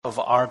of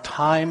our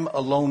time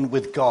alone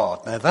with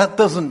God. Now, that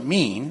doesn't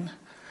mean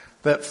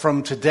that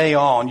from today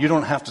on you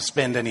don't have to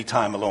spend any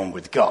time alone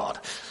with God.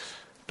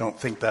 Don't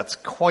think that's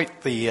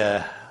quite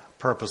the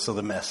purpose of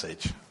the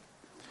message.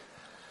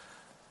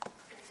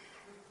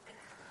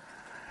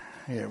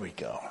 Here we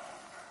go.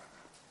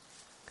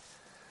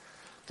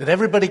 Did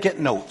everybody get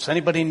notes?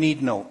 Anybody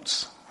need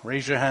notes?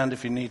 Raise your hand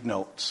if you need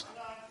notes.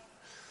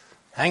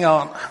 Hang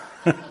on.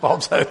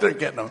 Bob's out there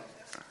getting them.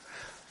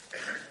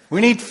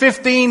 We need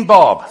 15,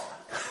 Bob.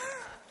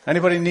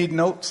 Anybody need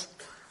notes?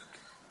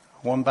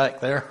 One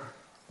back there.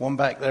 One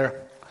back there.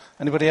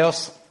 Anybody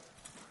else?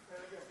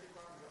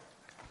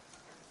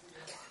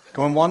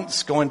 Going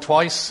once, going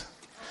twice.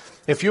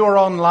 If you're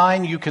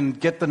online, you can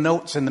get the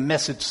notes in the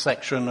message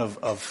section of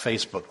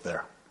Facebook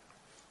there.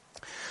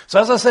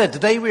 So as I said,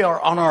 today we are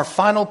on our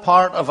final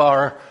part of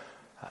our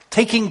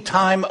Taking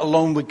Time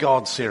Alone with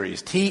God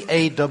series,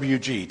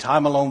 TAWG,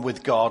 Time Alone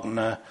with God.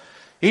 And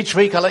each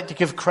week I like to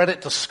give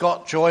credit to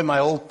Scott Joy, my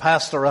old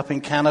pastor up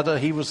in Canada.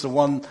 He was the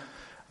one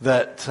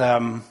that,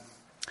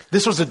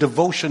 this was a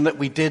devotion that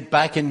we did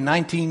back in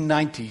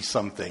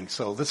 1990-something.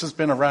 So this has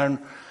been around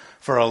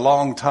for a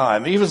long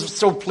time. He was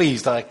so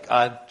pleased.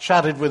 I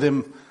chatted with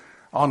him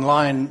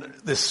online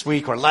this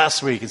week or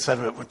last week and said,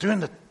 we're doing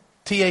the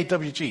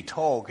TAWG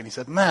talk. And he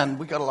said, man,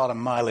 we got a lot of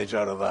mileage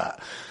out of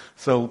that.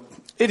 So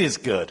it is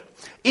good.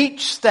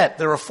 Each step,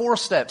 there are 4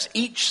 steps.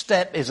 Each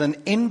step is an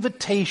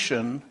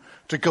invitation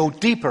to go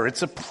deeper.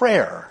 It's a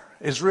prayer,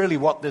 is really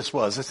what this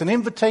was. It's an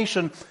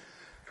invitation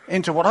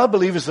into what I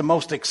believe is the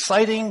most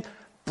exciting,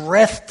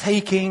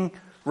 breathtaking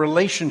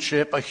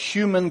relationship a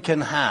human can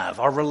have.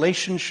 Our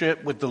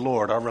relationship with the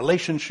Lord, our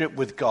relationship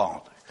with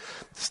God.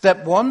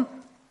 Step 1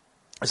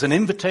 is an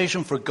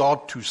invitation for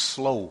God to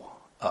slow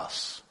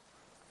us.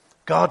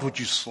 God, would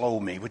you slow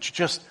me? Would you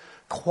just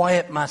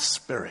quiet my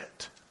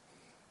spirit?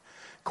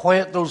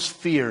 Quiet those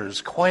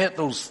fears, quiet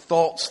those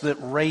thoughts that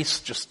race,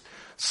 just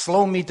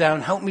slow me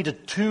down. Help me to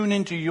tune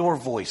into your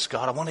voice,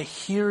 God. I want to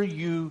hear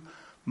you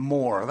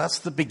more. That's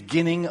the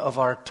beginning of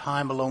our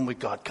time alone with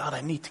God. God,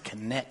 I need to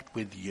connect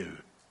with you.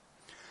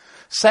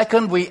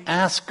 Second, we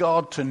ask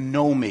God to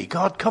know me.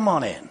 God, come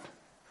on in.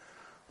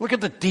 Look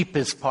at the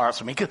deepest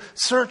parts of me.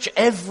 Search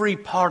every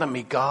part of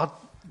me, God.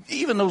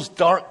 Even those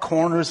dark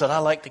corners that I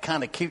like to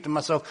kind of keep to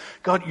myself.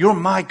 God, you're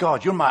my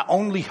God. You're my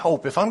only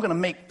hope. If I'm going to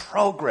make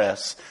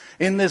progress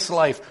in this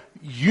life,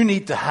 you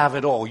need to have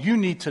it all. You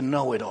need to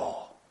know it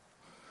all.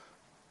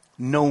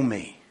 Know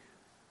me.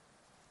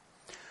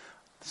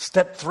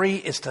 Step 3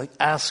 is to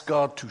ask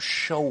God to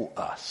show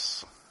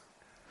us.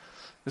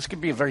 This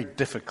could be a very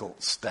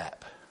difficult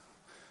step.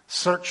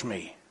 Search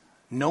me.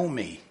 Know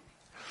me.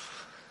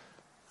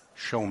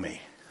 Show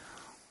me.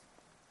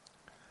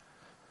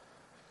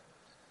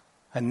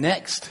 And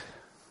next,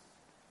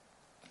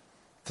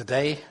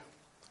 today,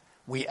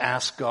 we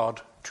ask God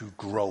to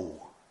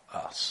grow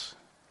us.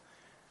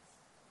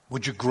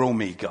 Would you grow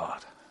me,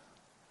 God?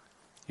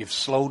 You've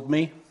slowed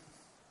me.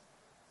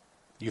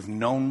 You've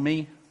known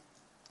me.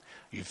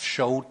 You've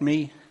showed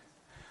me.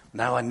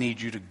 Now I need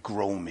you to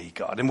grow me,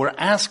 God. And we're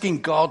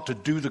asking God to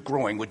do the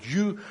growing. Would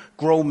you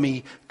grow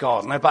me,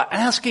 God? Now, by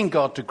asking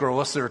God to grow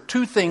us, there are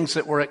 2 things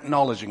that we're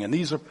acknowledging, and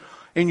these are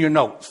in your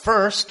note.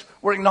 First,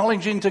 we're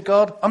acknowledging to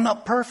God, I'm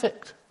not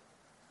perfect.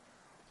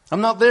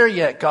 I'm not there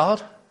yet,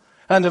 God.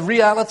 And the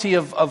reality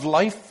of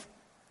life,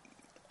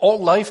 all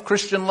life,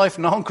 Christian life,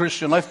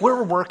 non-Christian life,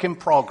 we're a work in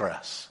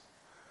progress.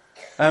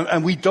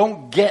 And we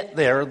don't get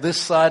there this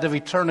side of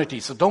eternity.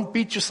 So don't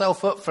beat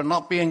yourself up for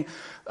not being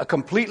a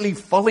completely,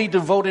 fully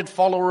devoted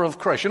follower of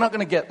Christ. You're not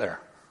going to get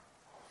there.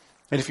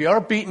 And if you are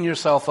beating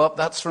yourself up,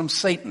 that's from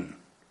Satan.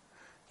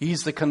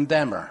 He's the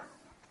condemner.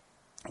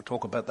 I'll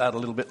talk about that a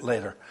little bit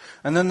later.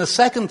 And then the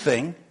second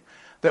thing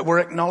that we're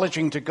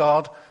acknowledging to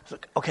God,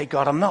 okay,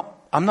 God, I'm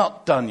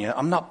not done yet.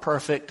 I'm not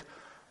perfect,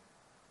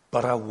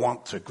 but I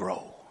want to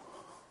grow.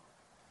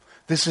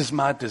 This is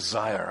my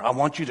desire. I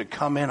want you to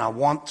come in. I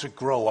want to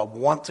grow. I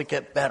want to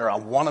get better. I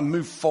want to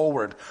move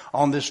forward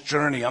on this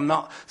journey. I'm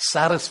not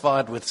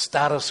satisfied with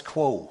status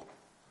quo.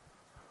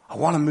 I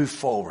want to move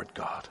forward,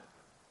 God.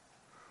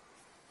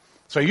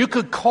 So you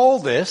could call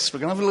this, we're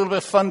going to have a little bit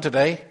of fun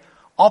today,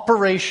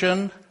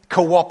 Operation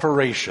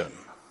Cooperation.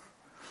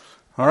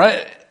 All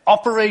right?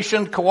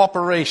 Operation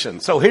Cooperation.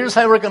 So here's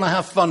how we're going to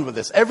have fun with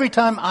this. Every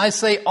time I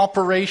say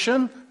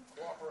operation,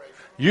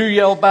 you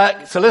yell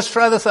back. So let's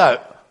try this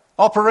out.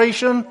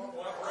 Operation?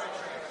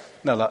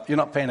 No, look, you're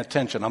not paying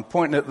attention. I'm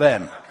pointing at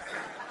them.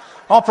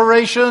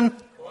 Operation?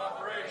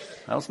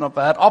 That's not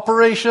bad.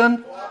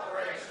 Operation?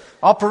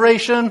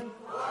 Operation?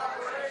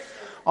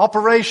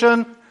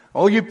 Operation?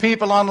 All you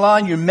people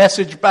online, you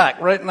message back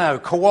right now.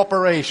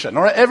 Cooperation.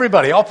 All right,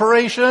 everybody.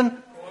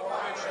 Operation?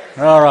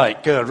 All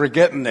right, good. We're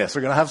getting this.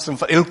 We're going to have some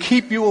fun. It'll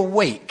keep you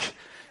awake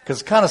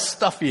because it's kind of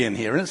stuffy in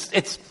here.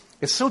 It's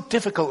so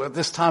difficult at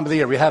this time of the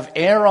year. We have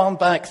air on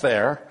back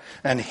there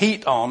and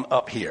heat on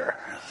up here.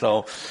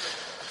 So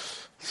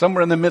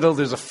somewhere in the middle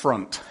there's a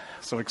front.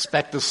 So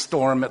expect a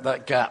storm at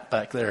that gap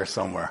back there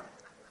somewhere.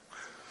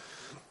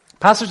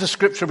 Passage of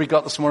Scripture we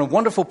got this morning,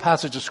 wonderful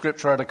passage of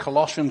Scripture out of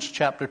Colossians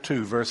chapter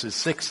 2, verses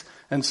 6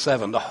 and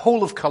 7. The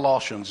whole of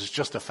Colossians is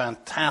just a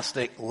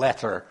fantastic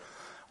letter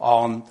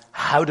on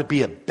how to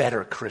be a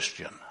better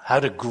Christian, how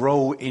to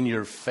grow in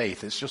your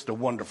faith. It's just a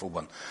wonderful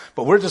one.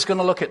 But we're just going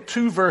to look at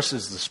 2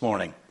 verses this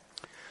morning.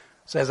 It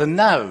says, and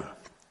now,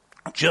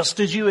 just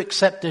as you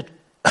accepted,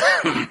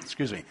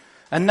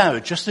 and now,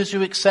 just as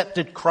you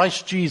accepted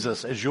Christ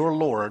Jesus as your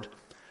Lord,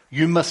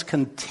 you must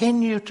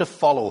continue to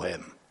follow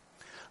him.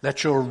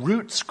 Let your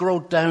roots grow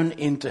down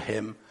into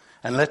him,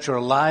 and let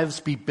your lives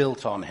be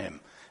built on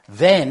him.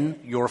 Then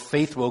your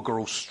faith will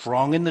grow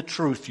strong in the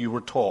truth you were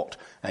taught,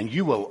 and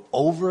you will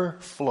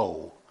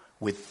overflow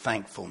with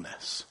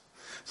thankfulness.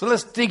 So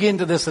let's dig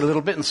into this a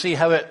little bit and see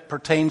how it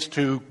pertains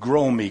to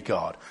Grow Me,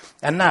 God.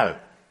 And now,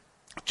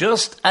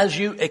 just as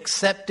you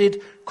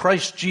accepted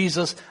Christ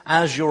Jesus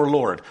as your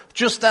Lord.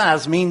 Just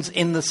as means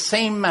in the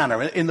same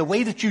manner. In the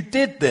way that you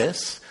did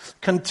this,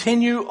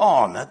 continue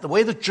on. The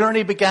way the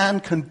journey began,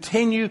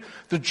 continue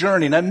the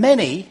journey. Now,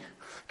 many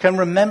can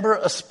remember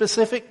a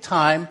specific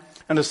time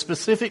and a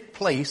specific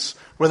place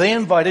where they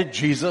invited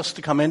Jesus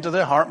to come into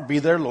their heart and be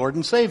their Lord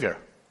and Savior.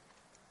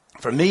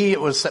 For me,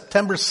 it was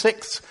September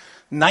 6th,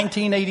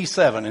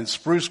 1987 in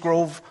Spruce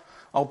Grove,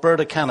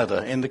 Alberta,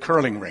 Canada, in the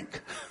curling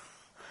rink.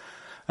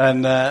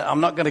 And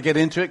I'm not going to get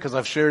into it because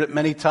I've shared it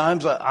many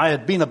times. I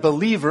had been a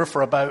believer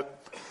for about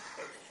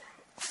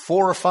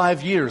 4 or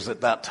 5 years at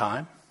that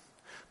time.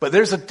 But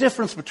there's a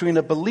difference between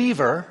a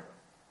believer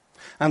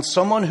and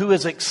someone who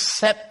has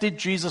accepted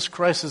Jesus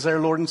Christ as their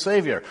Lord and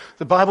Savior.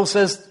 The Bible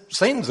says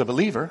Satan's a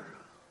believer.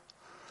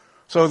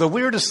 So the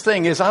weirdest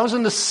thing is I was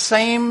in the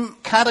same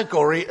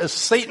category as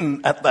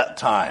Satan at that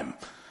time.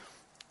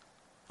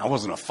 I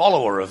wasn't a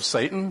follower of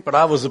Satan, but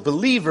I was a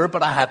believer,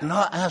 but I had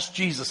not asked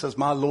Jesus as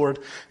my Lord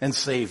and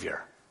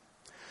Savior.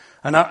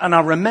 And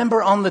I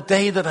remember on the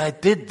day that I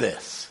did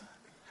this,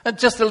 and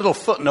just a little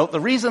footnote, the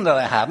reason that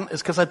I hadn't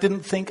is because I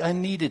didn't think I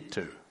needed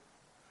to.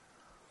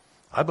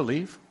 I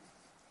believe.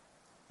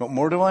 What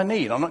more do I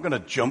need? I'm not going to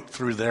jump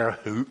through their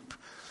hoop.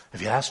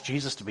 Have you asked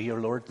Jesus to be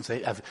your Lord and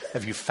Savior?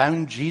 Have you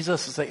found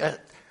Jesus? It's like,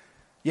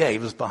 yeah, he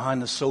was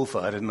behind the sofa.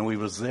 I didn't know he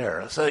was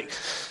there. It's like,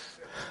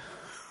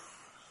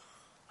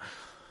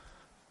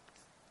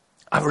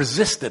 I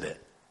resisted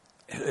it.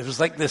 It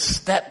was like this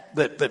step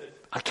that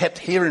I kept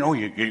hearing, oh,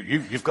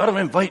 you've got to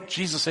invite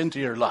Jesus into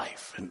your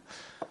life. And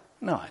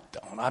no, I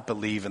don't. I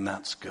believe and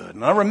that's good.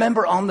 And I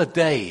remember on the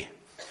day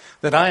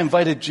that I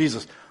invited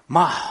Jesus,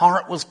 my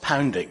heart was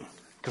pounding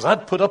because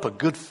I'd put up a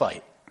good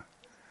fight.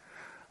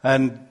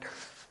 And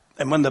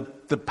when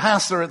the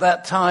pastor at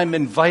that time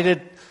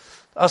invited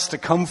us to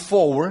come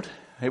forward,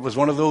 it was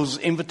one of those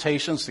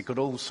invitations, the good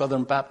old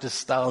Southern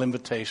Baptist style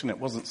invitation. It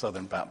wasn't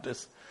Southern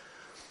Baptist.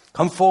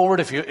 Come forward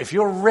if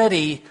you're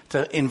ready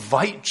to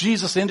invite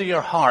Jesus into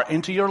your heart,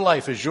 into your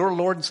life as your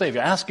Lord and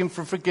Savior. Ask him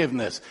for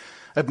forgiveness.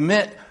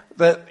 Admit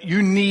that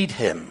you need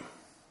him.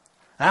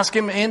 Ask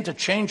him in to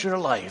change your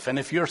life. And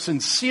if you're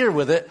sincere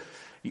with it,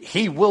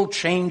 he will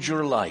change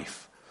your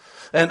life.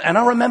 And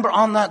I remember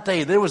on that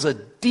day, there was a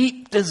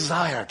deep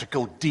desire to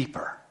go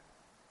deeper.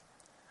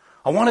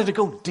 I wanted to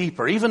go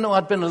deeper. Even though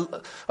I'd been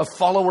a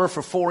follower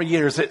for 4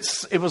 years,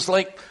 it was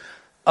like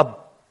a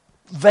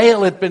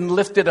veil had been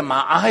lifted and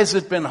my eyes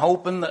had been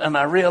opened, and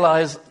I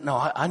realized, no,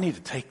 I need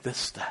to take this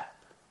step.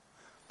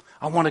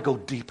 I want to go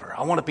deeper.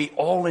 I want to be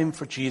all in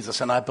for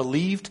Jesus. And I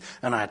believed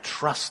and I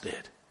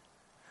trusted.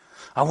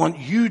 I want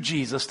you,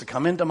 Jesus, to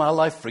come into my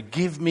life,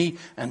 forgive me,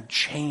 and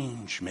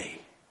change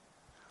me.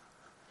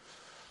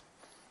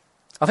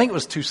 I think it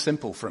was too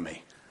simple for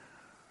me.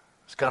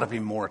 There's got to be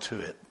more to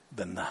it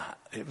than that.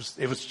 It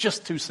was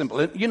just too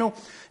simple. You know,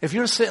 if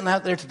you're sitting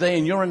out there today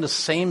and you're in the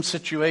same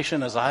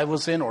situation as I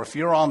was in, or if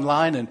you're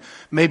online and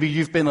maybe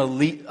you've been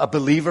a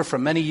believer for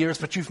many years,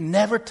 but you've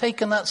never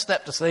taken that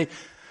step to say,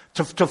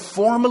 to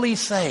formally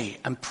say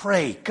and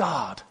pray,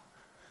 God,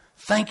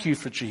 thank you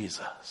for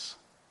Jesus.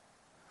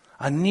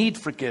 I need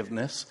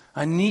forgiveness.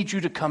 I need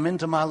you to come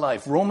into my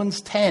life.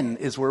 Romans 10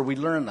 is where we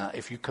learn that.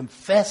 If you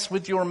confess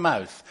with your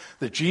mouth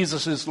that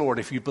Jesus is Lord,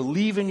 if you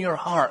believe in your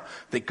heart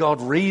that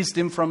God raised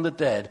him from the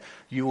dead,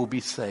 you will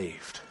be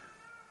saved.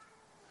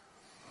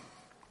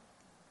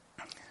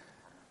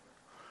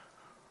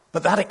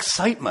 But that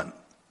excitement,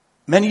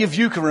 many of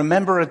you can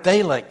remember a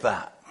day like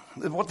that.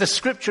 What the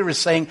scripture is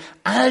saying,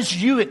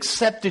 as you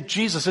accepted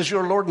Jesus as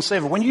your Lord and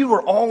Savior, when you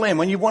were all in,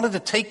 when you wanted to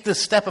take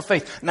this step of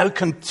faith, now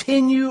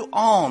continue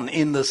on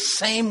in the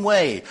same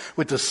way,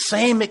 with the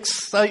same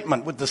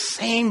excitement, with the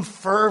same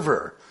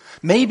fervor,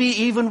 maybe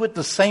even with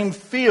the same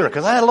fear,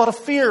 because I had a lot of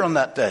fear on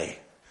that day.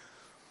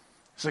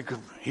 It's like,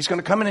 he's going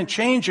to come in and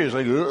change you. It's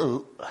like,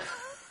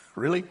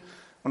 really? I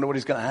wonder what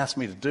he's going to ask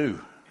me to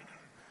do.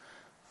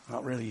 I'm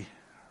not really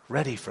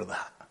ready for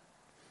that.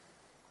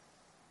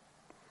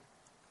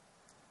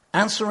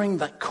 Answering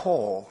that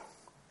call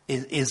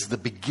is the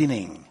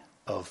beginning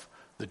of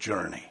the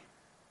journey.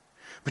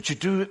 But you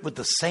do it with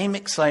the same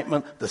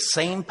excitement, the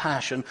same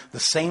passion,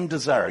 the same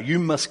desire. You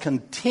must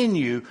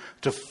continue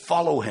to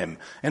follow him.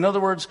 In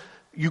other words,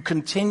 you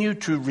continue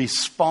to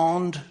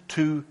respond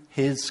to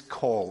his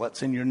call.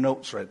 That's in your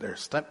notes right there.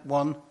 Step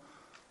 1.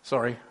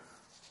 Sorry.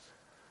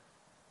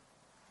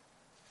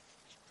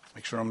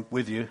 Make sure I'm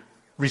with you.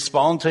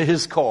 Respond to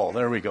his call.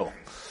 There we go.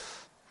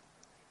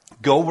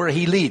 Go where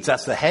he leads.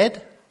 That's the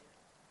head,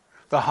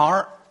 the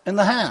heart, and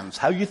the hands.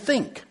 How you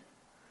think.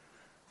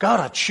 God,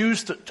 I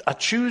choose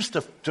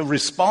to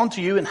respond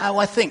to you in how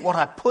I think, what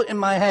I put in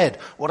my head,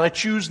 what I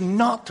choose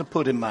not to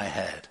put in my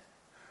head.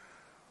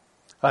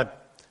 Was it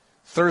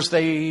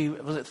Thursday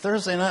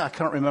night? I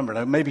can't remember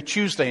now. Maybe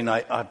Tuesday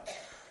night, I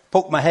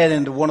poked my head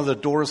into one of the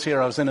doors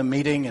here. I was in a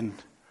meeting, and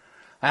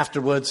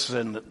afterwards,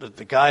 and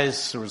the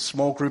guys, there was a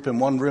small group in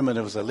one room, and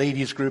there was a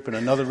ladies group in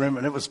another room,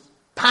 and it was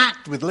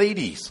packed with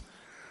ladies.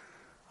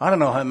 I don't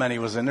know how many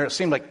was in there. It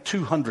seemed like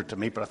 200 to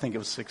me, but I think it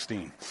was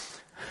 16.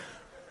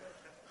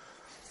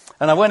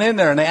 And I went in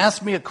there and they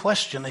asked me a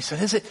question. They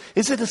said,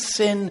 is it a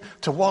sin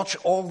to watch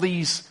all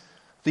these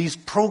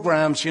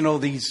programs,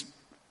 these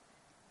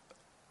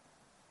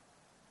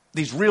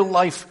real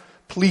life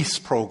police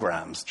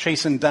programs,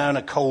 chasing down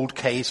a cold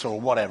case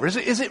or whatever?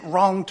 Is it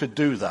wrong to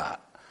do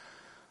that?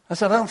 I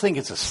said, I don't think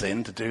it's a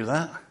sin to do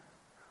that.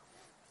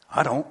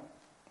 I don't.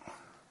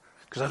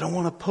 Because I don't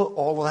want to put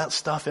all of that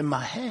stuff in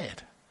my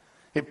head.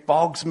 It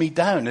bogs me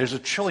down. There's a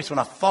choice. When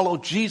I follow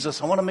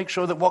Jesus, I want to make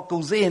sure that what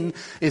goes in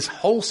is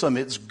wholesome,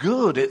 it's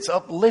good, it's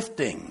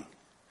uplifting.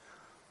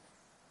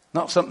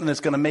 Not something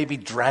that's going to maybe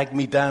drag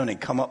me down and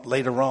come up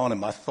later on in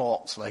my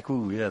thoughts like,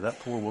 ooh, yeah,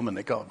 that poor woman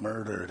that got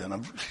murdered. And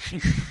I'm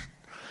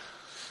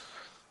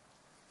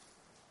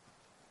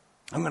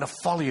going to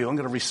follow you. I'm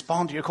going to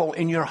respond to your call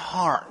in your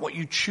heart, what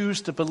you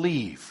choose to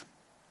believe.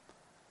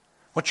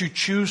 What you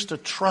choose to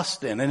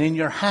trust in, and in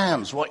your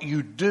hands, what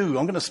you do.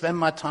 I'm going to spend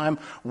my time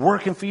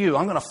working for you.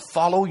 I'm going to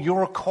follow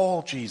your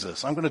call,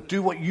 Jesus. I'm going to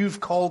do what you've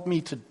called me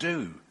to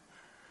do.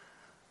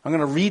 I'm going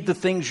to read the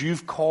things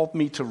you've called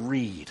me to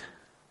read.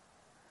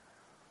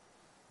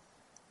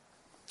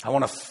 I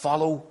want to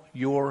follow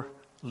your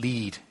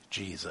lead,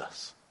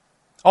 Jesus.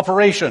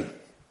 Operation.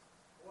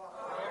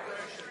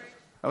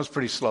 That was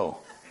pretty slow.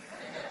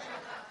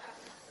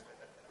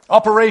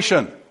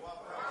 Operation.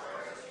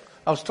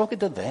 I was talking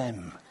to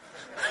them.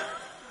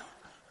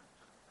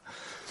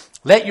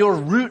 Let your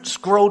roots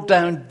grow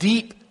down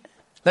deep.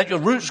 Let your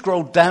roots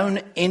grow down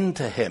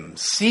into him.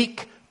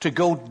 Seek to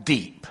go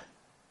deep.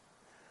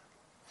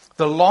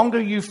 The longer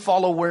you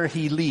follow where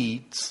he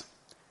leads,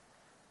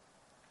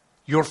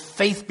 your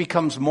faith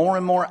becomes more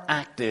and more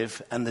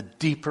active, and the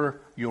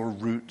deeper your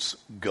roots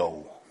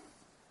go.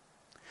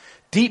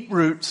 Deep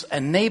roots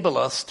enable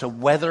us to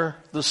weather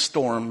the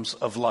storms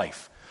of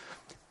life.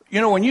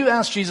 When you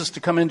ask Jesus to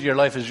come into your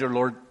life as your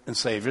Lord and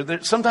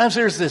Savior, sometimes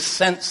there's this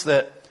sense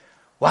that,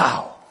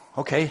 wow,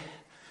 okay,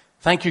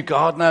 thank you,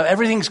 God. Now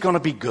everything's going to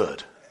be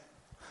good.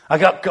 I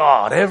got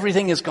God.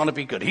 Everything is going to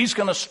be good. He's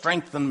going to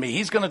strengthen me.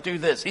 He's going to do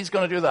this. He's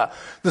going to do that.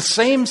 The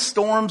same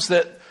storms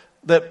that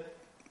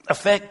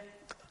affect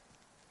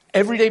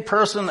everyday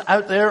person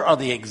out there are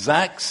the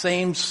exact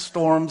same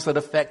storms that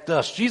affect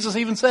us. Jesus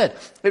even said,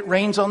 it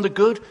rains on the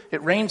good,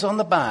 it rains on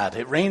the bad.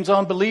 It rains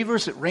on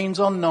believers, it rains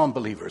on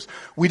non-believers.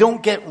 We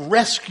don't get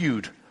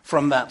rescued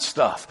from that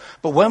stuff.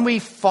 But when we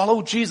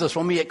follow Jesus,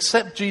 when we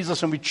accept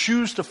Jesus and we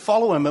choose to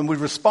follow him and we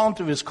respond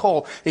to his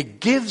call, it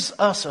gives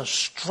us a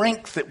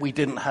strength that we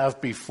didn't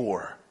have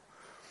before.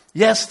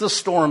 Yes, the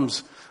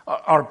storms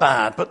are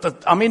bad, but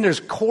there's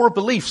core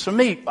beliefs for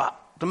me.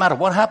 No matter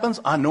what happens,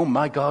 I know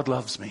my God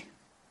loves me.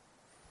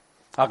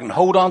 I can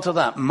hold on to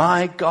that.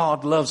 My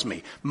God loves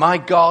me. My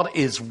God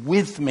is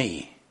with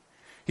me.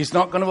 He's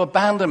not going to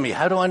abandon me.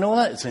 How do I know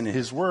that? It's in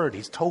his word.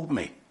 He's told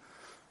me.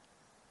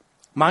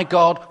 My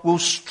God will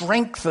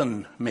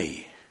strengthen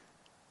me.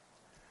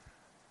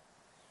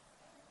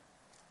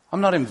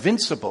 I'm not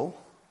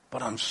invincible,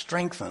 but I'm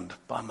strengthened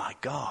by my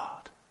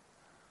God.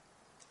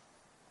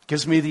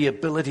 Gives me the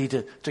ability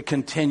to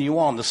continue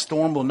on. The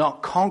storm will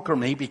not conquer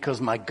me because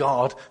my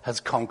God has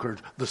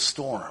conquered the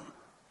storm.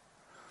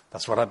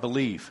 That's what I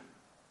believe.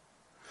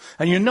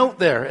 And you note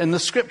there in the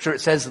scripture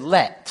it says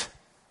let.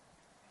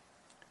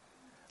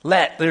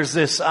 Let. There's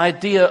this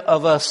idea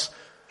of us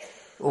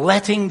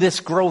letting this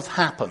growth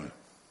happen.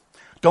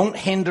 Don't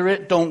hinder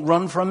it. Don't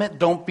run from it.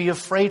 Don't be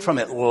afraid from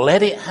it.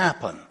 Let it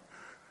happen.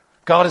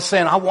 God is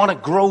saying, I want to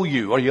grow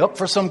you. Are you up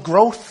for some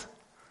growth?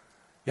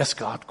 Yes,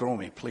 God, grow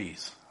me,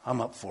 please. I'm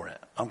up for it.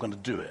 I'm going to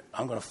do it.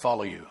 I'm going to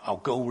follow you. I'll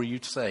go where you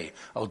say.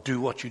 I'll do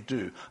what you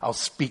do. I'll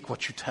speak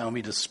what you tell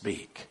me to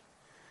speak.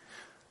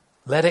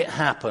 Let it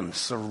happen.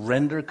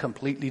 Surrender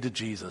completely to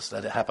Jesus.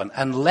 Let it happen.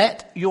 And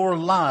let your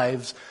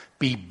lives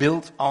be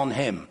built on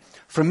him.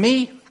 For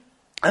me,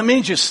 that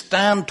means you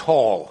stand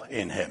tall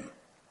in him.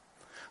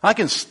 I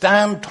can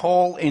stand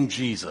tall in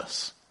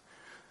Jesus.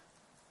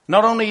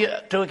 Not only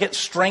do I get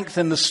strength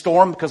in the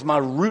storm because my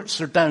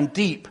roots are down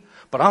deep,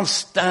 but I'm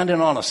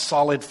standing on a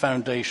solid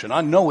foundation.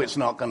 I know it's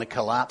not going to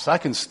collapse. I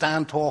can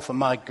stand tall for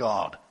my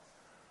God.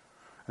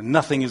 And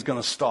nothing is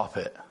going to stop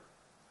it.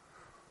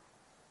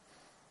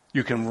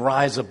 You can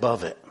rise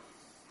above it.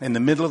 In the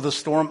middle of the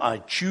storm, I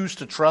choose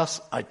to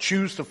trust, I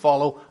choose to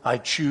follow, I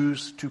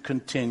choose to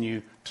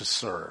continue to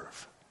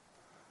serve.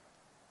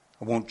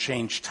 I won't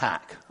change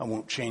tack. I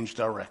won't change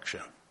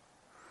direction.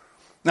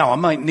 Now, I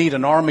might need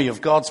an army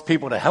of God's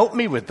people to help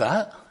me with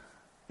that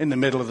in the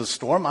middle of the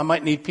storm. I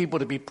might need people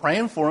to be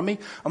praying for me.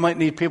 I might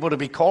need people to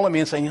be calling me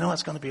and saying,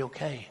 it's going to be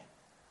okay.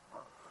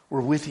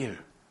 We're with you.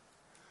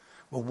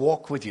 We'll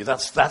walk with you.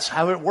 That's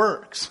how it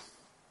works.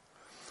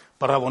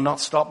 But I will not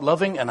stop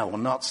loving and I will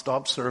not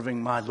stop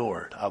serving my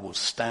Lord. I will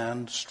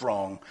stand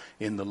strong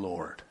in the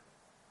Lord.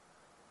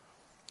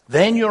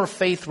 Then your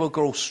faith will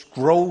grow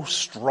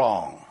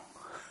strong.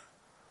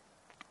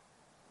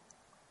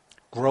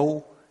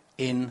 Grow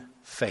in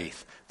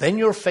faith. Then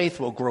your faith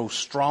will grow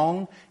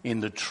strong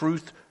in the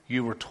truth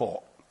you were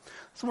taught.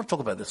 So I want to talk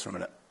about this for a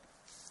minute.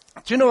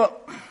 Do you know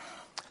what?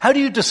 How do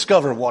you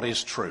discover what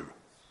is true?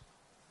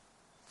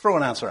 Throw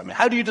an answer at me.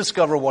 How do you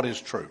discover what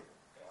is true?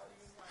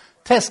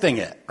 Testing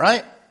it,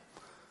 right?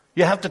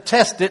 You have to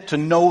test it to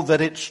know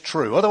that it's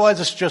true. Otherwise,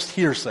 it's just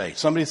hearsay.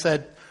 Somebody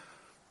said,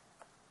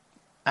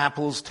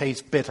 apples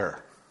taste bitter.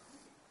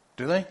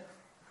 Do they?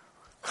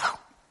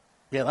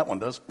 Yeah, that one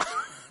does.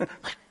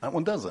 That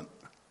one doesn't.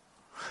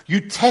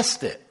 You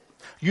test it.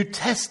 You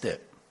test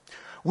it.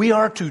 We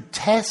are to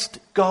test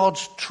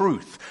God's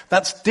truth.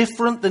 That's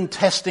different than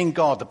testing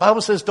God. The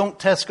Bible says don't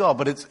test God,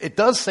 but it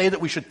does say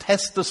that we should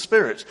test the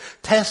spirits.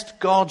 Test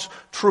God's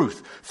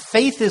truth.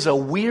 Faith is a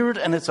weird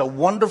and it's a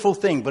wonderful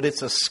thing, but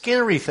it's a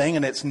scary thing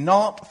and it's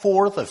not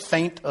for the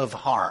faint of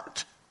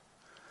heart.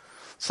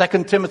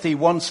 2 Timothy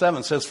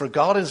 1:7 says, for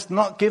God has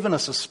not given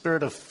us a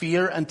spirit of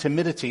fear and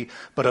timidity,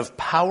 but of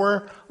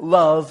power,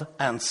 love,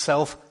 and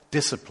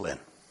self-discipline.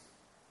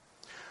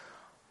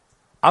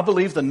 I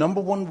believe the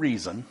number one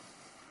reason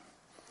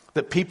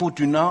that people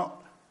do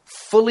not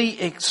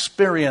fully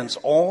experience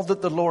all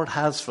that the Lord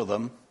has for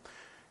them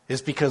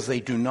is because they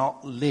do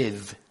not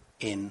live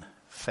in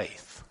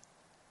faith.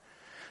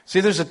 See,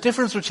 there's a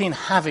difference between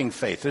having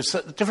faith. There's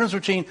a difference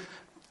between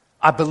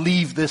I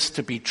believe this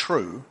to be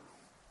true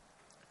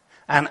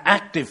and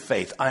active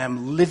faith. I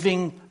am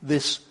living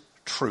this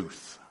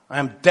truth. I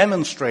am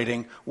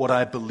demonstrating what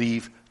I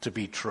believe to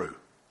be true.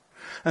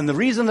 And the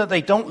reason that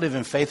they don't live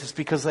in faith is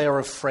because they are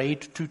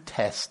afraid to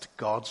test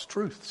God's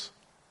truths.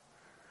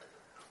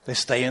 They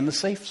stay in the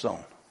safe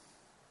zone.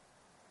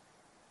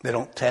 They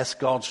don't test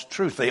God's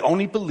truth. They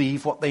only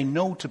believe what they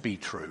know to be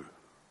true.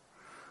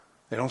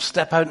 They don't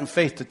step out in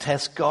faith to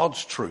test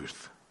God's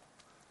truth.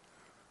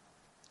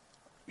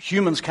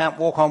 Humans can't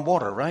walk on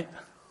water, right?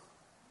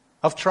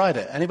 I've tried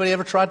it. Anybody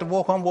ever tried to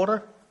walk on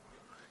water?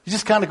 You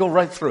just kind of go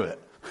right through it.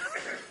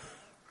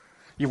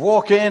 You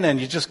walk in and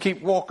you just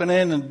keep walking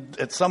in, and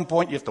at some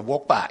point you have to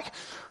walk back.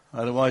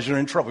 Otherwise you're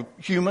in trouble.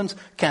 Humans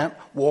can't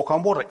walk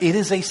on water. It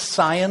is a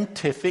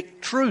scientific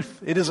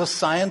truth. It is a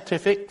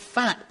scientific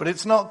fact, but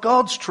it's not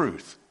God's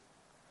truth.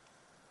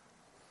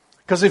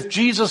 Because if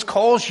Jesus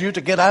calls you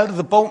to get out of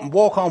the boat and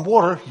walk on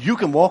water, you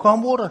can walk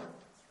on water.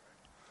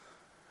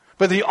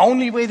 But the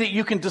only way that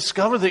you can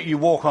discover that you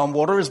walk on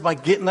water is by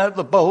getting out of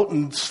the boat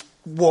and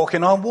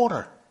walking on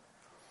water.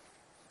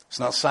 It's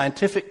not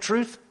scientific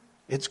truth.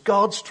 It's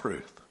God's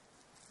truth.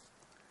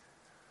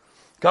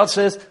 God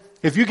says,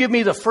 if you give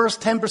me the first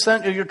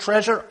 10% of your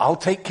treasure, I'll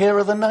take care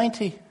of the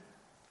 90.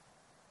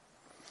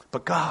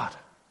 But God,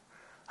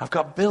 I've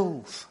got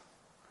bills.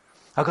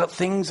 I've got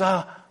things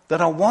that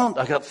I want.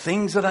 I've got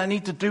things that I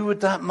need to do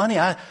with that money.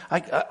 I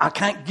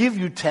can't give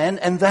you 10,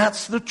 and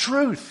that's the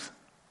truth.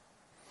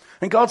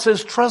 And God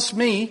says, trust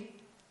me,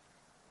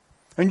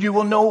 and you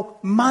will know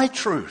my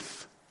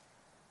truth.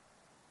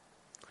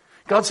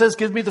 God says,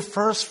 give me the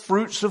first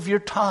fruits of your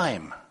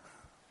time,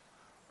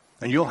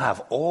 and you'll have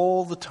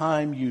all the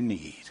time you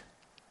need.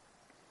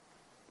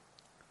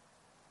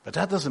 But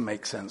that doesn't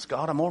make sense.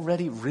 God, I'm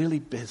already really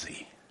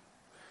busy.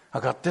 I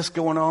got this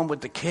going on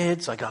with the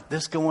kids. I got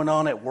this going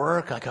on at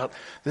work. I got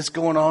this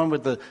going on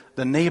with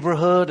the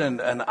neighborhood.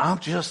 And I'm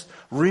just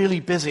really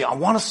busy. I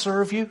want to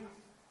serve you.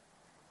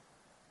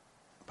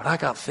 But I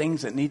got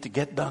things that need to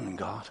get done,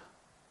 God.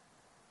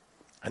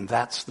 And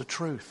that's the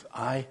truth.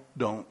 I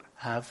don't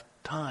have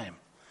time.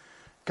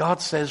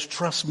 God says,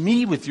 trust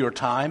me with your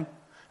time,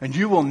 and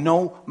you will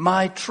know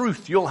my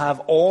truth. You'll have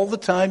all the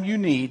time you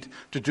need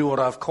to do what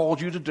I've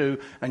called you to do,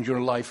 and your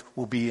life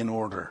will be in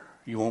order.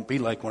 You won't be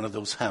like one of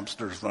those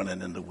hamsters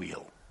running in the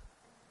wheel.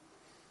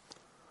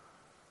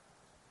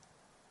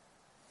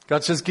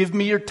 God says, give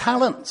me your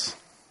talents.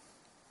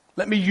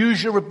 Let me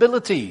use your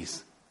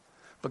abilities.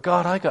 But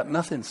God, I got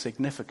nothing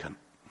significant.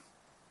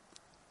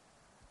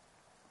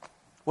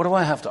 What do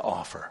I have to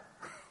offer?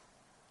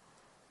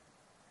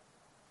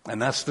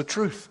 And that's the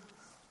truth.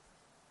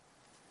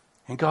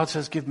 And God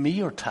says, give me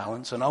your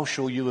talents and I'll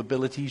show you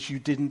abilities you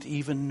didn't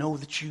even know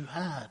that you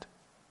had.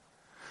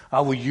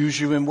 I will use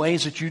you in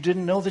ways that you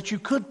didn't know that you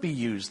could be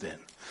used in.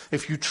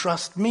 If you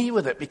trust me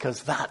with it,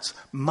 because that's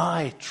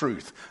my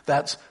truth.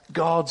 That's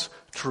God's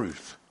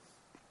truth.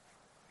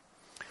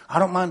 I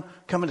don't mind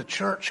coming to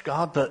church,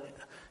 God, but,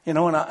 and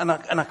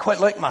I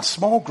quite like my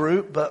small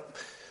group, but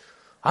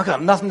I've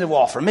got nothing to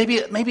offer. Maybe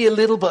a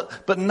little,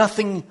 but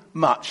nothing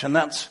much. And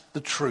that's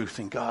the truth.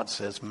 And God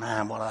says,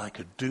 man, what I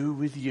could do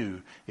with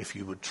you if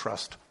you would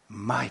trust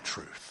my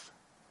truth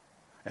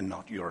and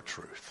not your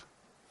truth.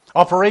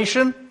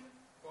 Operation?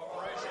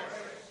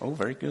 Oh,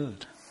 very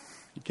good.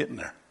 You're getting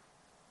there.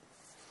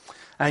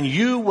 And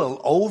you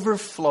will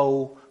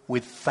overflow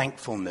with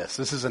thankfulness.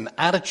 This is an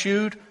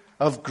attitude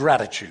of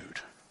gratitude.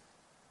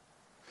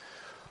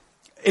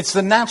 It's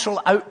the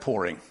natural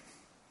outpouring.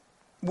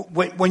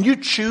 When you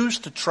choose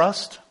to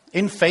trust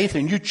in faith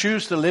and you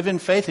choose to live in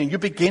faith and you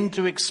begin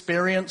to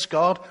experience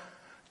God,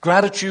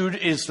 gratitude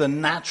is the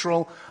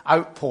natural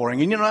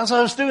outpouring. And as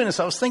I was doing this,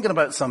 I was thinking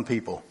about some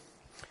people.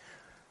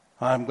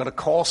 I'm going to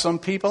call some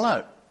people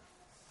out.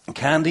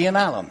 Candy and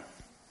Alan.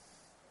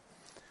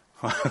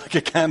 Look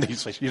at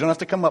Candy's face. You don't have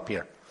to come up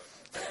here.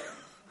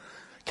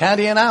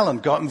 Candy and Alan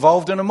got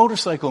involved in a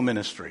motorcycle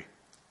ministry.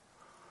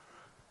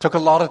 Took a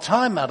lot of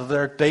time out of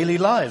their daily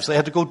lives. They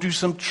had to go do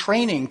some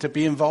training to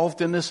be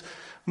involved in this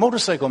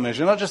motorcycle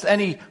ministry. Not just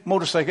any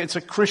motorcycle, it's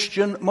a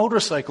Christian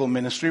motorcycle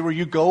ministry where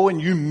you go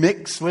and you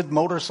mix with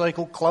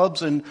motorcycle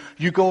clubs and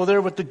you go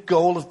there with the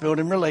goal of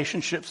building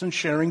relationships and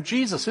sharing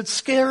Jesus. It's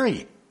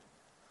scary.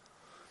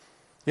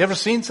 You ever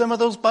seen some of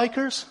those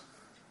bikers?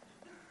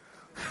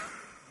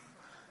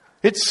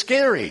 It's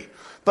scary.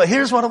 But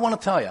here's what I want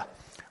to tell you.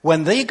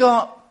 When they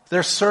got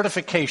their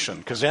certification,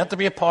 because they had to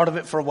be a part of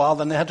it for a while,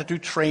 then they had to do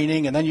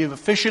training, and then you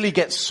officially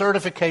get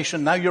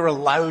certification. Now you're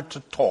allowed to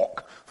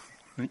talk.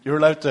 You're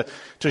allowed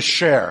to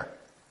share.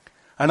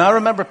 And I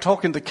remember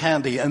talking to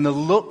Candy, and the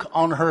look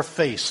on her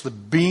face, the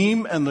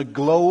beam and the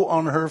glow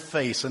on her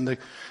face, and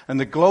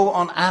the glow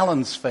on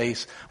Alan's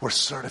face were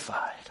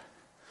certified.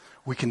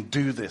 We can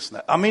do this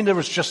now. I mean, there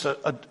was just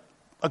a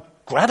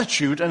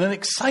gratitude and an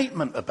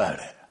excitement about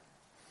it.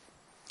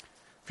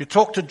 If you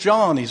talk to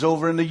John, he's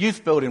over in the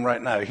youth building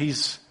right now.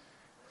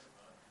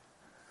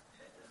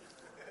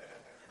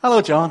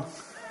 Hello, John.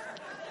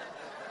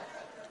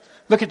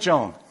 Look at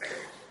John.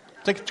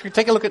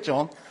 Take a look at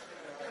John.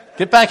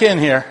 Get back in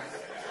here.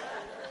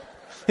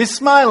 He's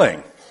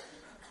smiling.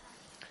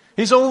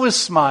 He's always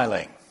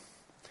smiling.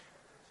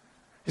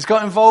 He's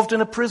got involved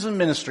in a prison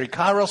ministry,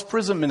 Kairos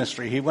prison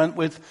ministry. He went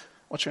with,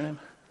 what's your name?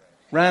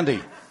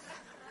 Randy.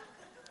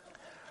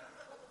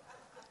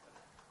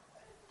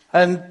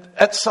 And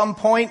at some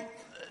point,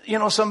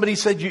 somebody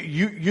said,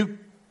 you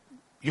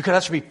could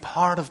actually be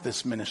part of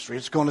this ministry.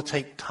 It's going to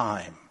take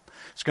time.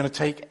 It's going to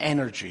take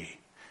energy.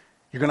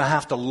 You're going to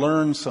have to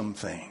learn some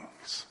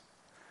things.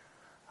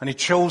 And he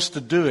chose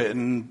to do it.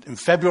 And in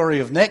February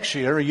of next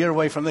year, a year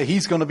away from there,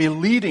 he's going to be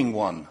leading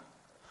one.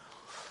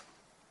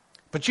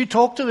 But you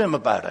talk to him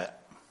about it.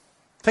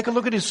 Take a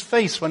look at his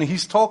face when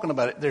he's talking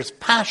about it. There's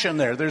passion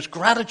there. There's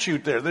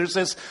gratitude there. There's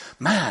this,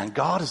 man,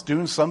 God is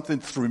doing something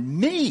through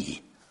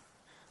me.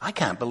 I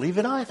can't believe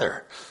it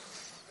either.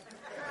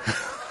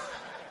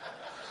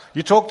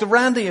 You talk to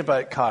Randy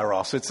about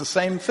Kairos, it's the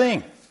same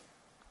thing.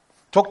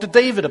 Talk to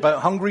David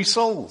about Hungry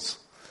Souls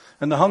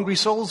and the Hungry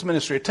Souls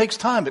ministry. It takes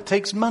time, it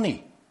takes money,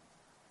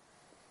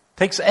 it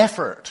takes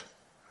effort.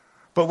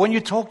 But when you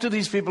talk to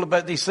these people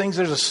about these things,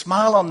 there's a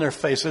smile on their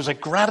face, there's a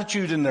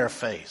gratitude in their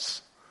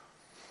face.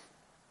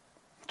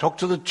 Talk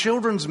to the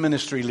children's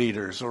ministry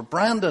leaders, or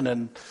Brandon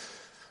and,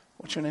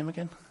 what's your name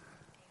again?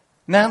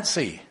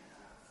 Nancy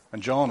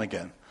and John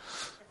again,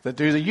 that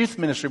do the youth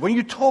ministry. When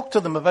you talk to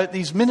them about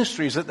these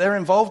ministries that they're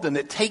involved in,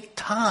 that take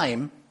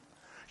time,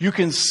 you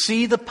can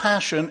see the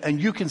passion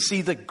and you can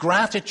see the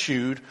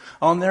gratitude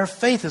on their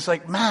faith. It's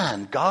like,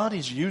 man, God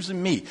is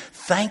using me.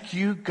 Thank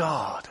you,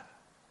 God.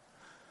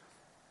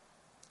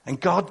 And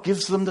God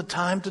gives them the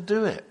time to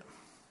do it.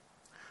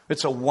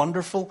 It's a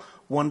wonderful,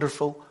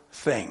 wonderful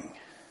thing.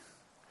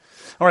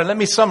 All right, let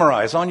me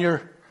summarize. On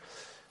your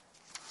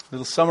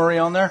little summary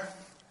on there,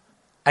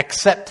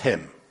 accept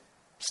him,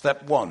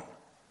 step 1.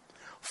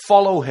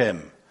 Follow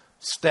him,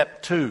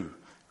 step 2.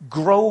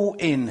 Grow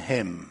in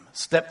him,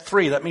 step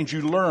 3. That means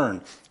you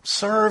learn.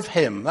 Serve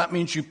him, that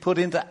means you put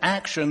into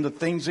action the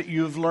things that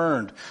you've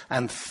learned.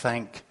 And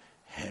thank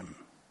him.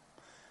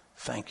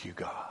 Thank you,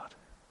 God.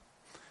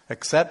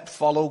 Accept,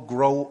 follow,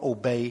 grow,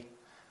 obey,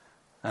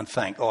 and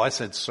thank. Oh, I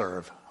said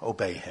serve.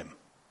 Obey him.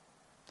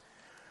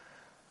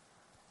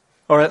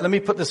 All right, let me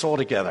put this all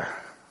together.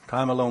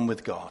 Time alone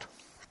with God.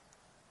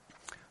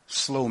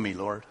 Slow me,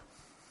 Lord.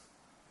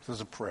 This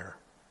is a prayer.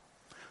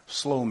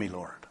 Slow me,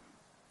 Lord.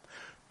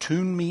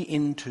 Tune me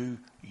into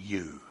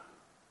you.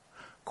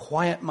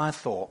 Quiet my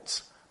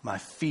thoughts, my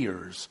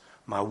fears,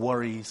 my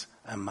worries,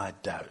 and my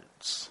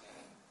doubts.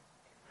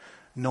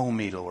 Know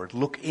me, Lord.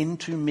 Look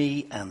into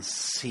me and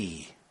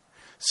see.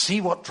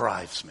 See what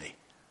drives me.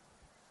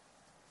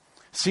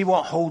 See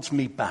what holds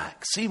me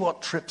back. See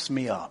what trips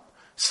me up.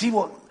 See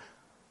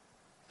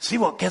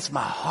what gets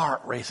my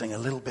heart racing a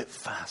little bit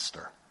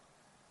faster.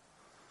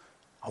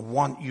 I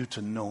want you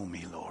to know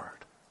me, Lord.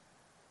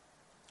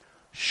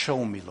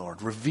 Show me,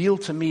 Lord. Reveal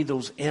to me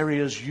those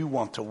areas you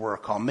want to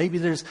work on. Maybe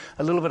there's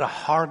a little bit of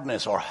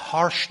hardness or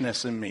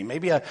harshness in me.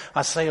 Maybe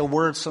I say a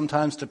word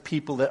sometimes to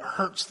people that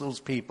hurts those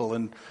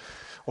people.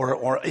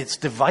 Or it's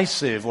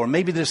divisive, or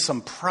maybe there's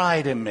some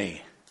pride in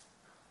me.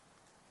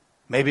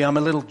 Maybe I'm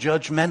a little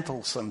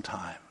judgmental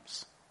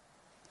sometimes.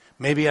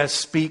 Maybe I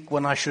speak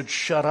when I should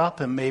shut up,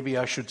 and maybe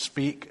I should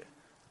speak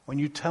when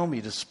you tell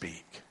me to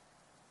speak.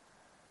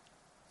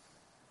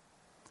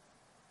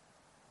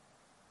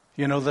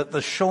 You know, that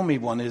the show me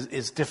one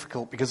is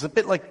difficult because it's a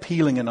bit like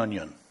peeling an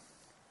onion.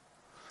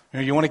 You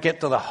know, you want to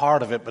get to the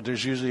heart of it, but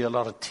there's usually a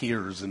lot of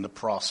tears in the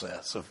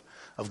process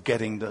of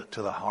getting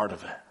to the heart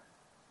of it.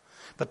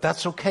 But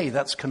that's okay.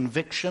 That's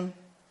conviction,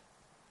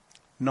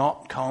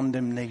 not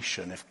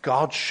condemnation. If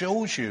God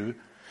shows you,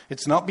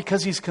 it's not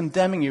because he's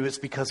condemning you, it's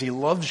because he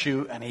loves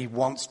you and he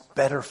wants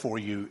better for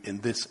you in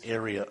this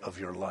area of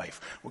your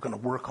life. We're going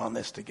to work on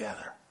this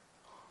together.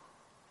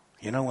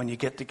 You know, when you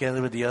get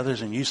together with the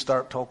others and you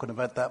start talking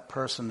about that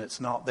person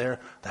that's not there,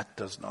 that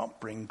does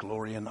not bring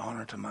glory and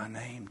honor to my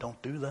name.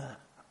 Don't do that.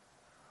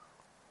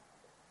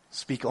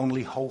 Speak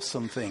only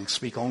wholesome things.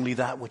 Speak only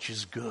that which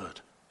is good.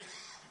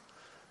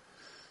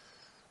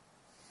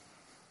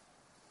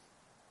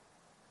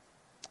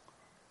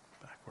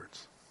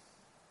 Backwards.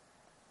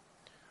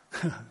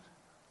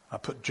 I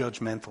put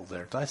judgmental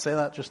there. Did I say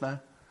that just now?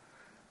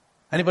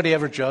 Anybody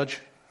ever judge?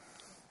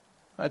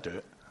 I do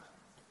it.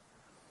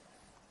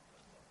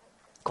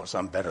 Of course,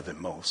 I'm better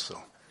than most,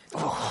 so.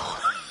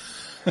 Oh.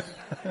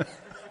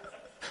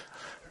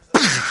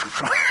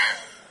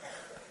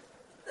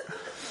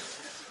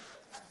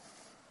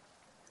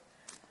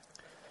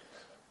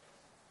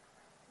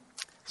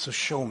 So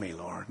show me,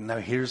 Lord. Now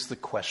here's the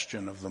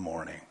question of the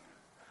morning.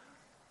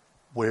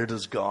 Where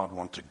does God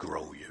want to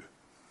grow you?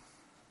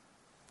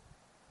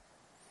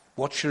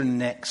 What's your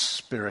next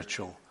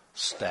spiritual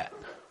step?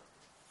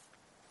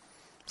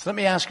 So let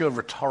me ask you a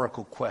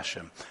rhetorical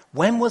question.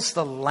 When was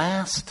the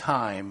last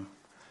time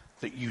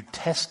that you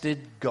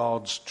tested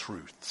God's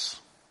truths?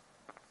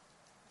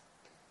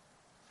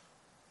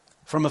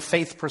 From a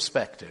faith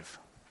perspective.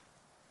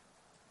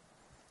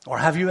 Or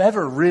have you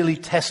ever really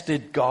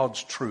tested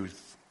God's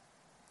truth?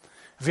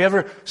 Have you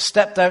ever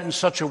stepped out in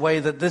such a way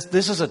that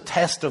this is a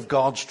test of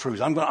God's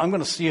truth? I'm going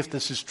to see if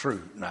this is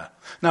true now.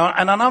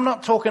 And I'm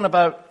not talking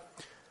about,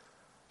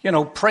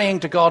 praying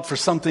to God for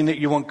something that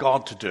you want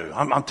God to do.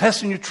 I'm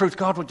testing your truth.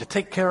 God, would you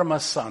take care of my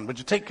son? Would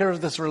you take care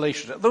of this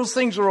relationship? Those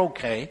things are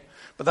okay,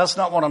 but that's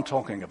not what I'm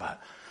talking about.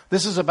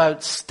 This is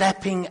about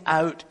stepping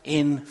out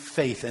in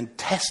faith and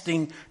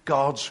testing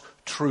God's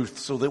truth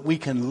so that we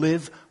can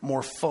live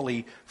more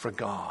fully for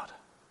God.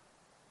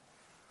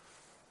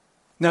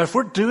 Now, if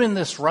we're doing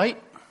this right,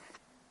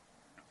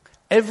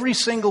 every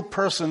single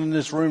person in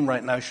this room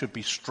right now should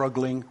be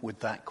struggling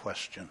with that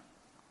question.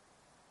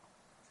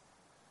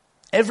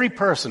 Every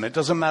person, it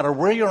doesn't matter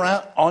where you're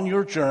at on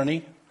your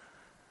journey.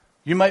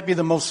 You might be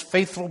the most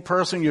faithful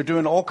person. You're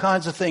doing all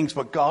kinds of things,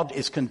 but God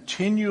is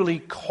continually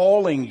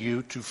calling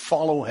you to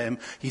follow him.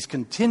 He's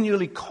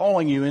continually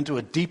calling you into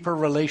a deeper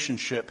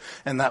relationship.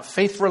 And that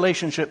faith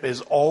relationship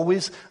is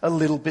always a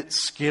little bit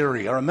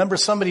scary. I remember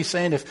somebody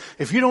saying,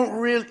 if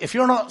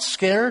you're not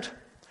scared,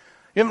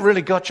 you haven't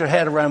really got your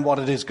head around what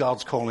it is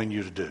God's calling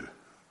you to do.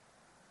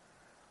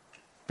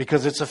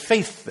 Because it's a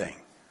faith thing.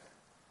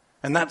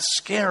 And that's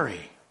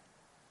scary.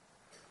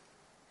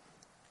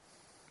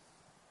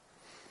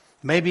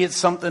 Maybe it's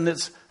something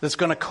that's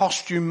going to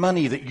cost you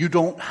money that you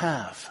don't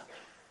have.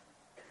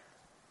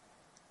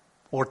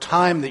 Or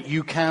time that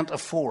you can't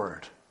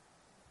afford.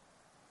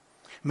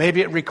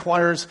 Maybe it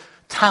requires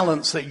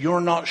talents that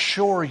you're not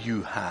sure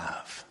you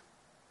have.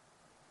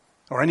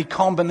 Or any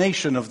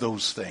combination of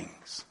those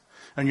things.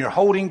 And you're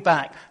holding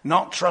back,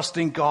 not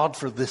trusting God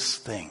for this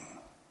thing.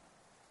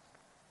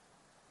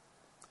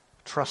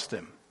 Trust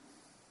him.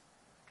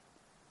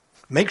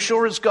 Make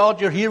sure it's God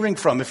you're hearing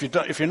from. If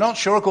you're not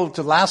sure, go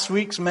to last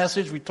week's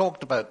message. We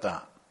talked about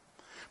that.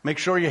 Make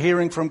sure you're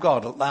hearing from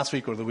God last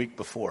week or the week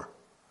before.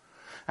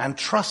 And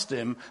trust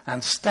him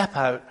and step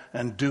out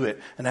and do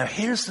it. And now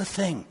here's the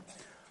thing.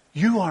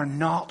 You are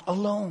not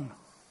alone.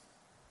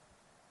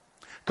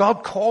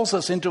 God calls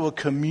us into a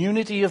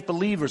community of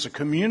believers, a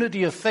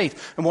community of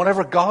faith. And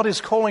whatever God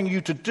is calling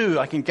you to do,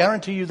 I can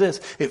guarantee you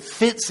this, it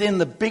fits in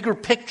the bigger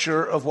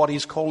picture of what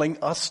he's calling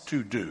us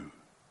to do.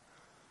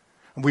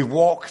 And we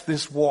walk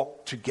this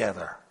walk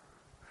together.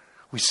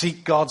 We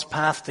seek God's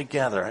path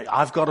together.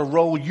 I've got a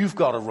role, you've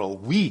got a role.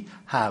 We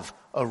have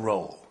a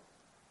role.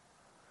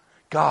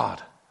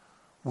 God,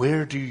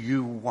 where do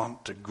you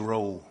want to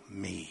grow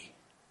me?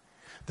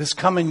 This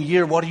coming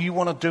year, what do you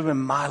want to do in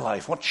my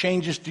life? What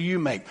changes do you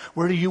make?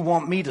 Where do you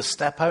want me to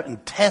step out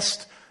and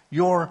test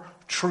your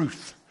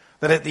truth?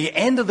 That at the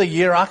end of the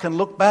year, I can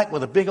look back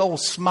with a big old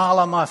smile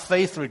on my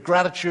face with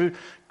gratitude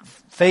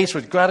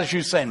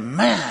saying,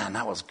 man,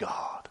 that was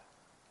God.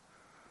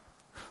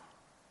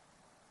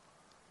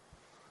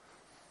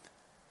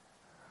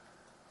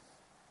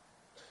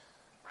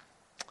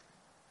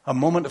 A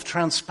moment of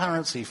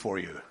transparency for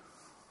you.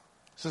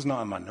 This is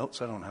not in my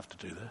notes. I don't have to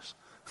do this.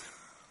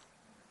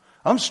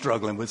 I'm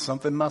struggling with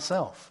something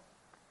myself.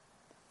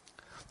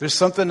 There's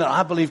something that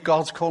I believe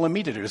God's calling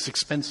me to do. It's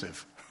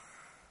expensive.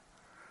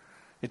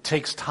 It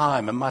takes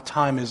time, and my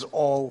time is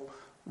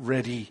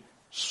already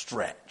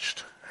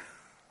stretched.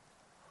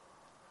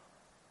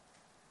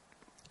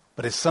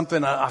 But it's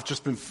something I've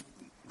just been,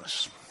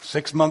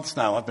 6 months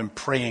now, I've been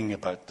praying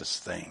about this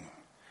thing.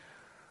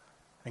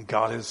 And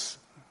God is,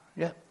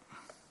 yep.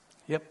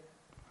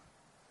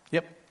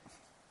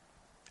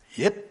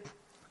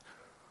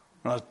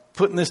 I was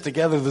putting this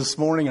together this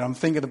morning and I'm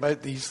thinking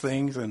about these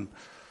things and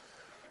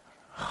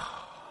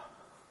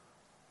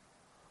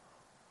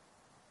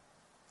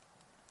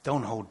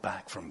don't hold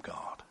back from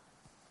God.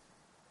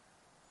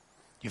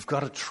 You've got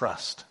to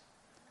trust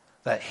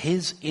that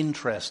His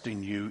interest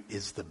in you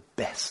is the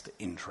best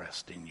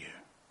interest in you.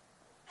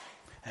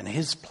 And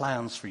His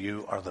plans for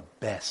you are the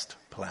best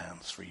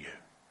plans for you.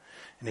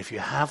 And if you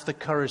have the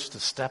courage to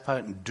step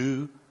out and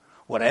do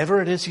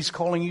whatever it is He's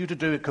calling you to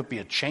do, it could be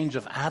a change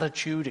of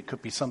attitude, it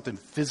could be something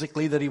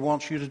physically that He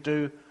wants you to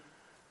do,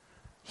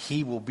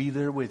 He will be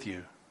there with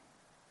you.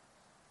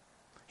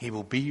 He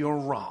will be your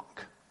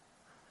rock.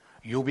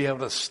 You'll be able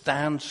to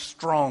stand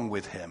strong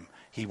with Him.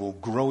 He will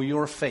grow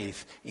your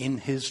faith in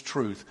His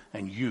truth,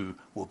 and you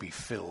will be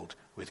filled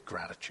with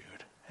gratitude.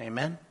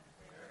 Amen?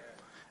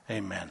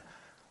 Amen.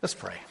 Let's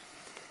pray.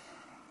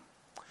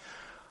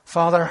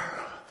 Father,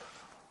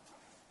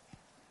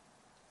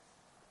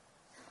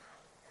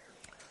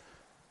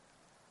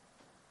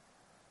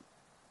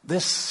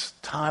 this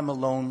time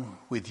alone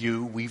with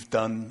you we've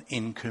done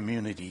in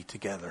community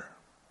together.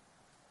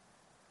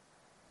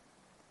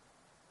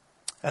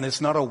 And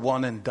it's not a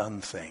one and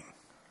done thing.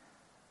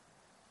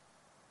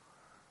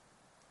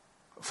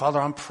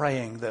 Father, I'm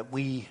praying that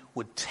we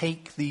would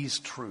take these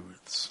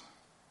truths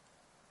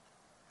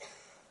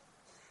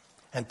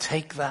and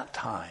take that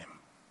time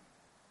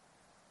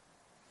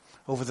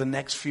over the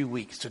next few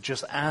weeks to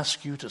just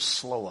ask you to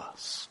slow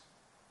us.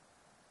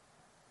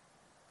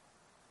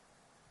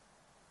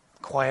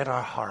 Quiet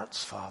our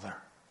hearts, Father.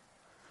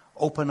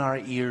 Open our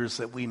ears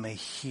that we may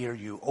hear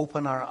you.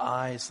 Open our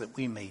eyes that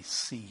we may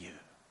see you.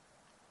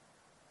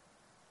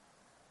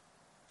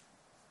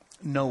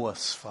 Know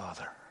us,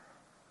 Father.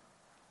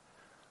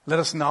 Let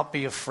us not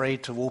be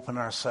afraid to open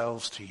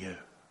ourselves to you.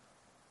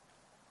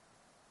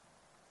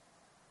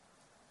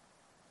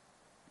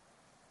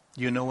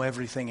 You know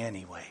everything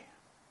anyway,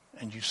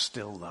 and you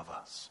still love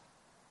us.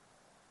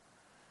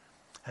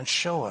 And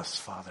show us,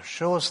 Father,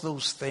 show us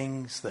those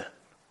things that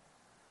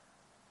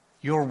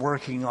you're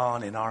working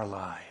on in our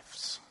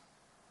lives.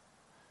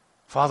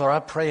 Father, I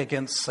pray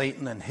against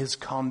Satan and his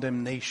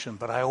condemnation,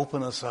 but I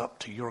open us up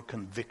to your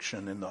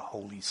conviction in the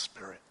Holy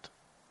Spirit.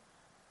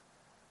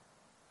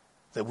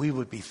 That we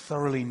would be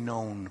thoroughly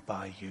known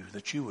by you,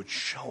 that you would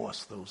show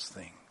us those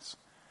things.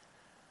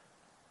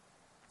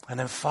 And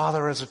then,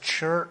 Father, as a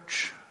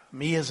church,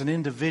 me as an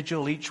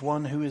individual, each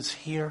one who is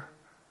here,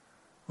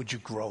 would you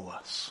grow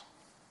us?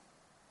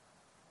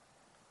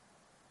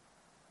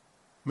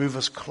 Move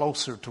us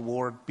closer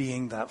toward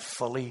being that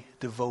fully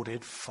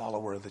devoted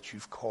follower that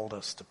you've called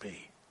us to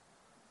be.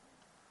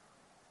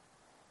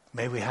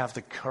 May we have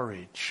the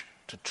courage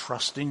to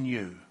trust in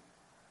you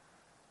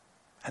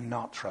and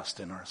not trust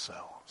in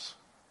ourselves.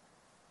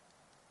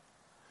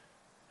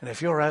 And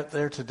if you're out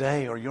there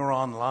today or you're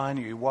online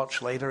or you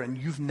watch later and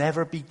you've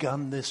never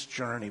begun this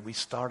journey, we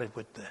started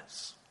with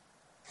this.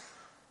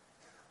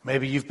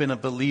 Maybe you've been a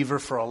believer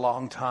for a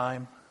long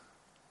time,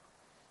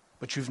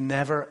 but you've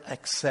never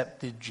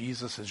accepted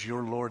Jesus as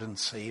your Lord and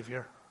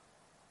Savior.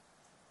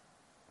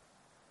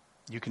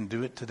 You can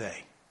do it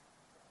today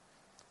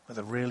with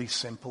a really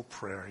simple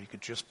prayer. You could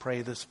just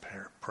pray this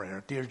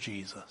prayer. Dear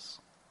Jesus,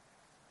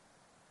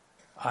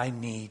 I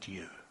need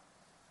you.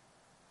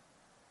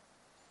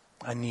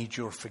 I need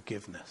your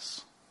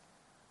forgiveness.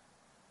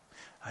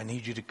 I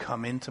need you to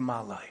come into my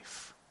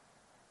life.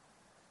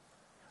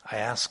 I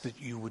ask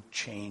that you would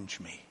change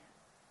me,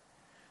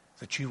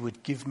 that you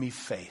would give me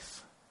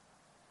faith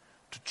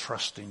to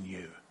trust in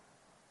you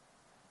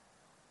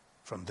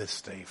from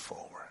this day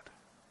forward.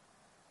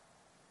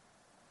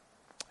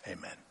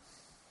 Amen.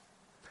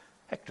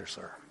 Hector,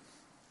 sir.